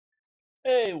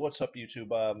Hey, what's up,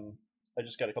 YouTube? I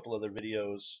just got a couple other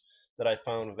videos that I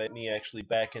found of me actually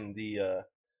backing the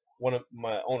one of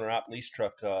my owner op lease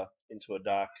truck into a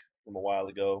dock from a while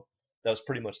ago. That was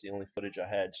pretty much the only footage I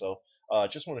had, so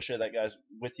just want to share that guys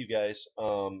with you guys.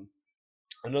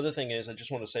 Another thing is, I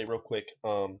just want to say real quick,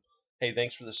 hey,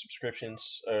 thanks for the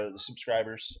subscriptions, the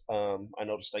subscribers. I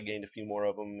noticed I gained a few more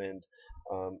of them, and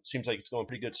seems like it's going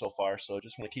pretty good so far. So I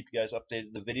just want to keep you guys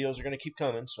updated. The videos are going to keep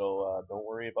coming, so don't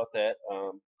worry about that.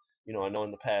 I know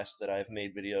in the past that I've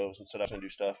made videos and said I was going to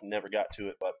do stuff and never got to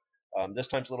it, but this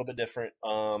time's a little bit different.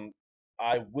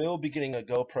 I will be getting a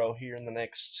GoPro here in the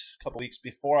next couple weeks.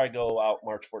 Before I go out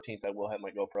March 14th, I will have my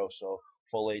GoPro, so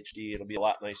full HD. It'll be a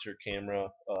lot nicer camera,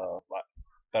 lot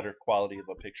better quality of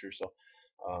a picture. So,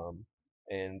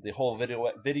 and the whole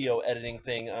video editing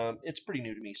thing, it's pretty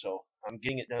new to me, so I'm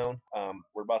getting it down.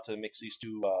 We're about to mix these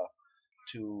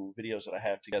two videos that I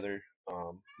have together.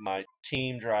 My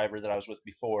team driver that I was with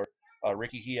before,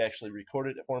 Ricky, he actually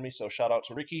recorded it for me, so shout out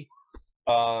to Ricky.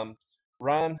 Um,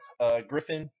 Ron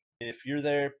Griffin, if you're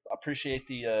there, appreciate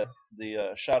the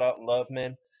shout out and love,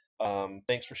 man.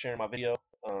 Thanks for sharing my video.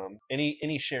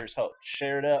 Any shares help.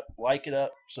 Share it up, like it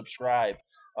up, subscribe.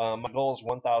 My goal is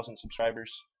 1,000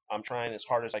 subscribers. I'm trying as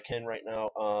hard as I can right now.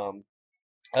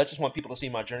 I just want people to see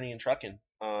my journey in trucking.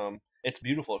 It's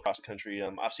beautiful across the country.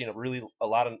 I've seen a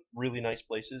lot of really nice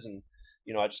places, and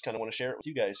I just kind of want to share it with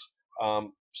you guys.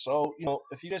 So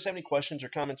if you guys have any questions or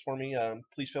comments for me,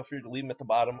 please feel free to leave them at the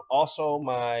bottom. Also,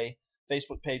 my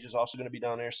Facebook page is also going to be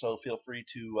down there, so feel free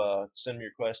to send me a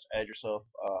request, add yourself.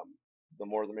 The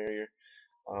more the merrier.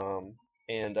 Um,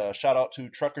 and shout out to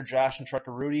Trucker Josh and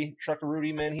Trucker Rudy. Trucker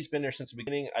Rudy, man, he's been there since the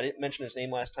beginning. I didn't mention his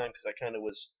name last time because I kind of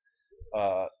was,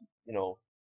 uh, you know,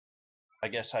 I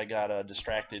guess I got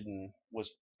distracted and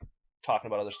was talking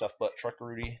about other stuff. But Trucker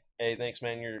Rudy, hey, thanks,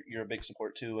 man. You're a big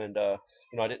support too. And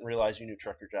I didn't realize you knew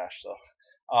Trucker Josh.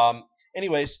 So,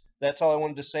 anyways, that's all I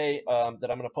wanted to say. That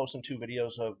I'm gonna post some two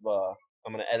videos of.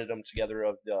 I'm gonna edit them together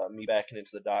of me backing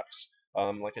into the docks.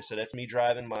 Like I said, that's me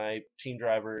driving. My team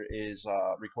driver is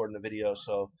recording the video,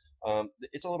 so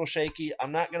it's a little shaky.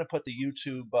 I'm not gonna put the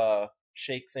YouTube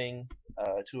shake thing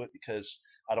to it because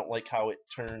I don't like how it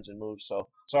turns and moves. So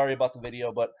sorry about the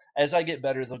video, but as I get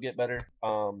better, they'll get better.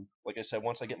 Like I said,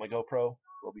 once I get my GoPro,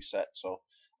 we'll be set. So,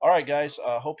 all right, guys.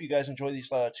 Hope you guys enjoy these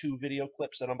two video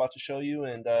clips that I'm about to show you,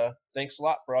 and thanks a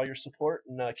lot for all your support.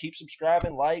 And keep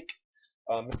subscribing, like.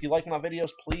 If you like my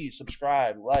videos, please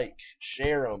subscribe, like,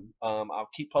 share them. I'll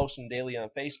keep posting daily on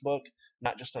Facebook,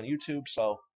 not just on YouTube.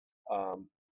 So, um,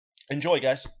 enjoy,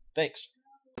 guys. Thanks.